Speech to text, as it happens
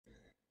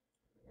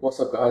What's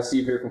up, guys?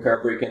 Steve here from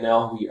Card Break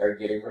NL. We are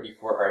getting ready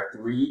for our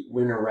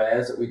 3-winner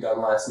Raz that we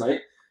done last night.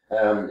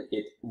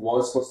 It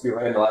was supposed to be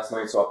random last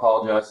night, so I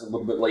apologize, a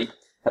little bit late.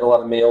 Had a lot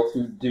of mail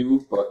to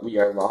do, but we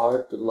are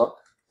live. Good luck.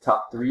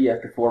 Top 3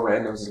 after 4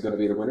 randoms is going to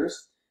be the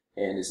winners,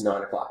 and it's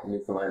 9 o'clock in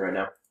Newfoundland right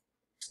now.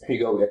 Here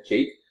you go. We got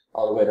Jake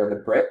all the way down to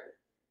Brett.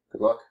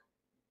 Good luck.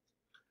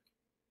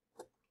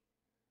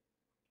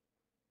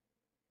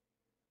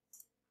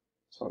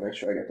 So I'll make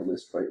sure I got the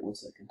list right. 1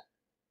 second.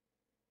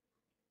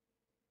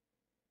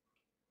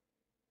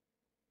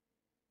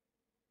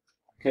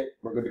 Okay,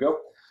 we're good to go.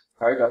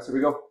 Alright guys, here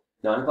we go.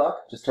 9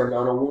 o'clock, just turn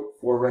down on 1,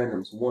 4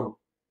 randoms. 1,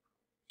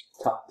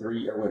 top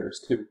 3 are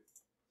winners. 2,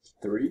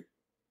 3,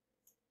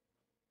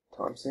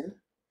 timestamp.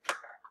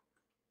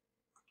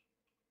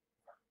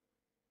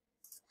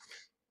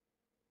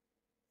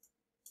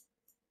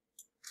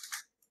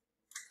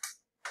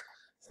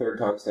 Third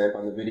timestamp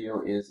on the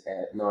video is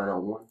at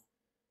 9:01.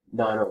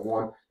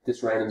 9:01.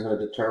 This random is going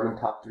to determine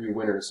top 3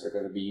 winners are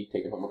going to be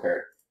taking home a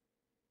card.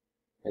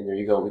 And there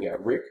you go. We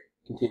got Rick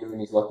continuing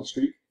his lucky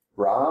streak,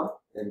 Rob,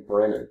 and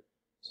Brennan.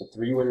 So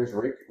 3 winners: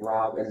 Rick,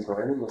 Rob, and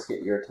Brennan. Let's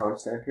get your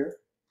timestamp here.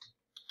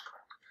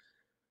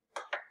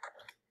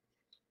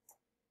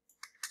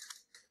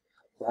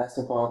 Last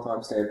and final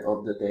timestamp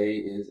of the day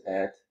is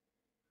at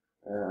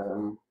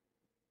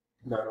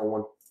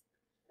 9:01.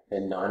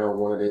 And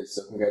 9:01 it is.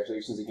 So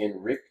congratulations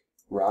again, Rick,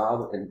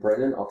 Rob, and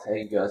Brennan. I'll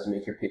tag you guys to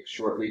make your picks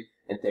shortly.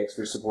 And thanks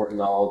for supporting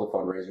all the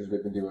fundraisers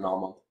we've been doing all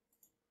month.